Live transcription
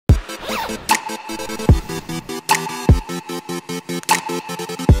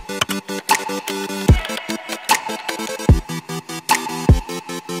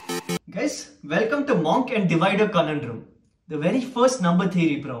Welcome to Monk and Divider Conundrum, the very first number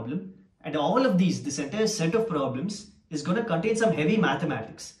theory problem. And all of these, this entire set of problems is going to contain some heavy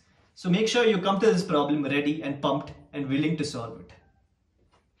mathematics. So make sure you come to this problem ready and pumped and willing to solve it.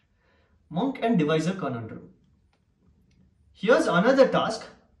 Monk and Divisor Conundrum. Here's another task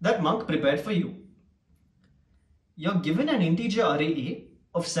that Monk prepared for you. You're given an integer array A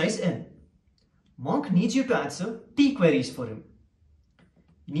of size n. Monk needs you to answer t queries for him.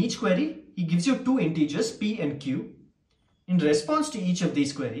 In each query, he gives you two integers p and q. In response to each of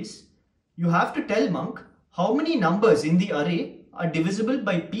these queries, you have to tell Monk how many numbers in the array are divisible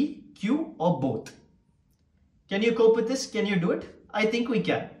by p, q or both. Can you cope with this? Can you do it? I think we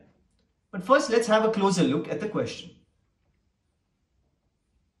can. But first, let's have a closer look at the question.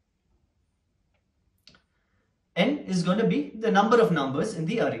 N is going to be the number of numbers in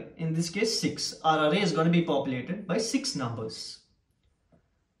the array. In this case, 6. Our array is going to be populated by 6 numbers.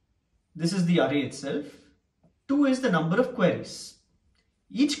 This is the array itself. 2 is the number of queries.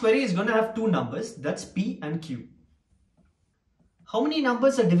 Each query is going to have two numbers, that's p and q. How many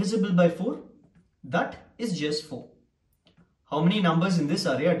numbers are divisible by 4? That is just 4. How many numbers in this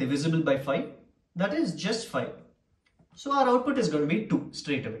array are divisible by 5? That is just 5. So our output is going to be 2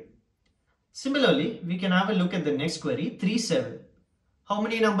 straight away. Similarly, we can have a look at the next query, 3, 7. How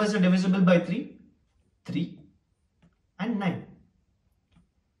many numbers are divisible by 3? 3 and 9.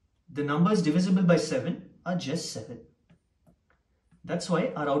 The numbers divisible by 7 are just 7. That's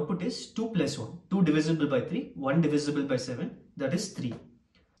why our output is 2 plus 1. 2 divisible by 3, 1 divisible by 7, that is 3.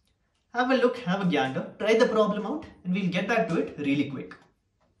 Have a look, have a gander, try the problem out and we'll get back to it really quick.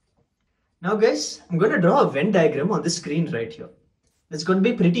 Now guys, I'm going to draw a Venn diagram on the screen right here. It's going to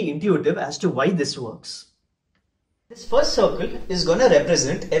be pretty intuitive as to why this works. This first circle is going to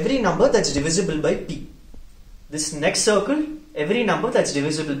represent every number that's divisible by p. This next circle, every number that's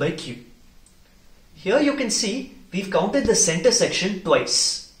divisible by q. Here you can see we've counted the center section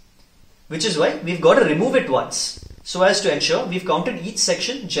twice, which is why we've got to remove it once, so as to ensure we've counted each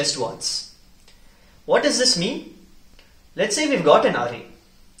section just once. What does this mean? Let's say we've got an array.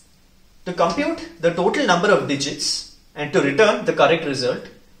 To compute the total number of digits and to return the correct result,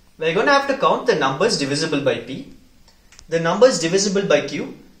 we're going to have to count the numbers divisible by p, the numbers divisible by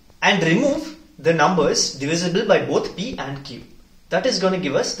q, and remove the numbers divisible by both p and q. That is going to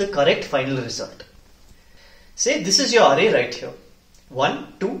give us the correct final result. Say this is your array right here.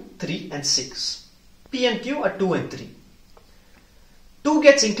 1, 2, 3 and 6. P and q are 2 and 3. 2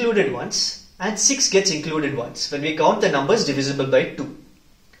 gets included once and 6 gets included once when we count the numbers divisible by 2.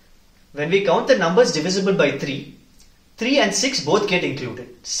 When we count the numbers divisible by 3, 3 and 6 both get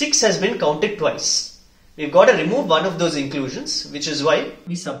included. 6 has been counted twice. We've got to remove one of those inclusions, which is why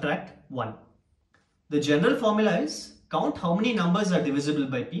we subtract 1. The general formula is count how many numbers are divisible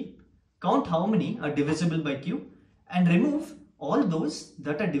by p, count how many are divisible by q, and remove all those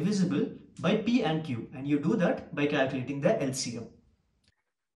that are divisible by p and q. And you do that by calculating the LCM.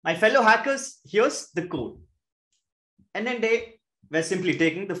 My fellow hackers, here's the code. N and A, we're simply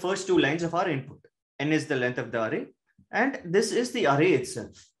taking the first two lines of our input. N is the length of the array, and this is the array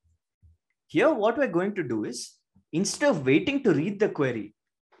itself. Here, what we're going to do is, instead of waiting to read the query,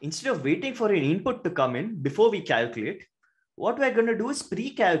 instead of waiting for an input to come in before we calculate, what we're going to do is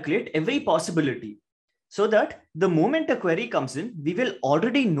pre-calculate every possibility so that the moment a query comes in, we will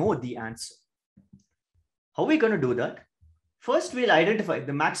already know the answer. How are we going to do that? First, we'll identify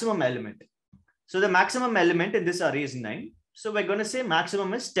the maximum element. So the maximum element in this array is 9. So we're going to say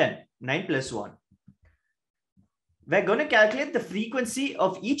maximum is 10, 9 plus 1. We're going to calculate the frequency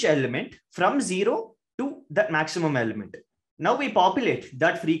of each element from 0 to that maximum element. Now we populate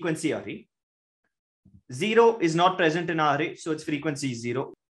that frequency array. 0 is not present in our array, so its frequency is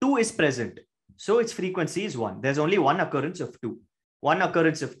 0. 2 is present, so its frequency is 1. There's only one occurrence of 2, one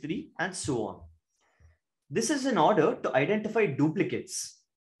occurrence of 3, and so on. This is in order to identify duplicates.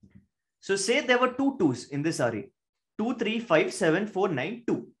 So say there were two 2's in this array. 2, 3, 5, 7, 4, 9,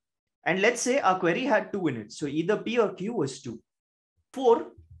 2. And let's say our query had 2 in it. So either P or Q was 2. 4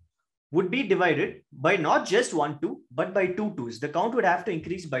 would be divided by not just 1 2, but by 2 2's. The count would have to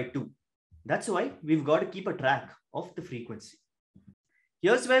increase by 2. That's why we've got to keep a track of the frequency.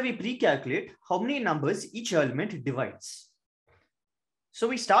 Here's where we pre-calculate how many numbers each element divides. So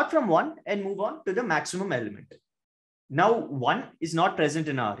we start from 1 and move on to the maximum element. Now 1 is not present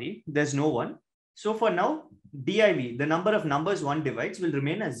in our array. There's no 1. So for now, div, the number of numbers 1 divides, will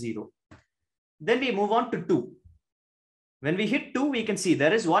remain as 0. Then we move on to 2. When we hit 2, we can see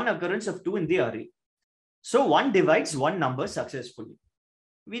there is one occurrence of 2 in the array. So 1 divides one number successfully.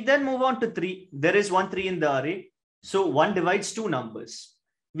 We then move on to 3. There is one 3 in the array. So 1 divides two numbers.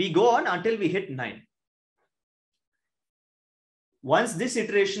 We go on until we hit 9. Once this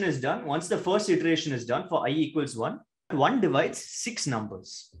iteration is done, once the first iteration is done for I equals 1, 1 divides 6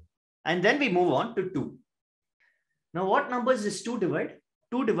 numbers. And then we move on to 2. Now what numbers does 2 divide?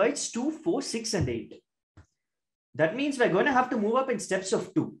 2 divides 2, 4, 6 and 8. That means we're going to have to move up in steps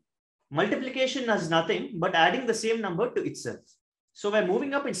of 2. Multiplication is nothing but adding the same number to itself. So we're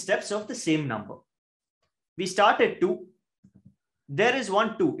moving up in steps of the same number. We start at 2. There is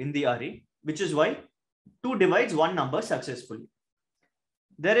one 2 in the array, which is why 2 divides one number successfully.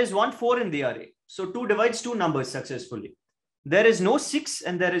 There is one 4 in the array. So 2 divides two numbers successfully. There is no 6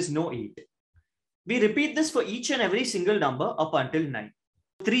 and there is no 8. We repeat this for each and every single number up until 9.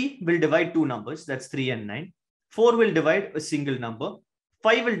 3 will divide two numbers, that's 3 and 9. 4 will divide a single number.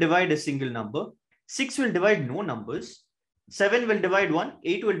 5 will divide a single number. 6 will divide no numbers. 7 will divide 1.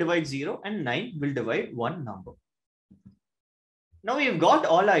 8 will divide 0. And 9 will divide one number. Now we've got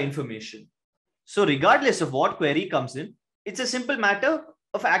all our information. So regardless of what query comes in, it's a simple matter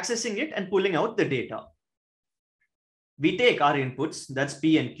of accessing it and pulling out the data. We take our inputs, that's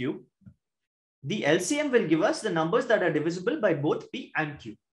P and Q. The LCM will give us the numbers that are divisible by both P and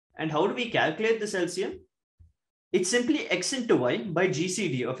Q. And how do we calculate this LCM? It's simply x into y by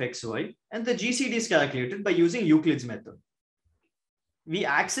GCD of xy, and the GCD is calculated by using Euclid's method. We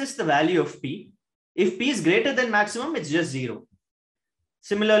access the value of P. If P is greater than maximum, it's just 0.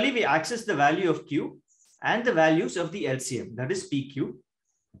 Similarly, we access the value of Q and the values of the LCM, that is PQ,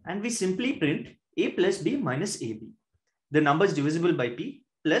 and we simply print A plus B minus AB. The numbers divisible by P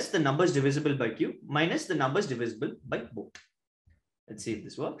plus the numbers divisible by Q minus the numbers divisible by both. Let's see if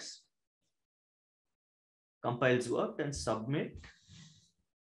this works. Compiles worked and submit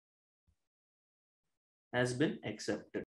has been accepted.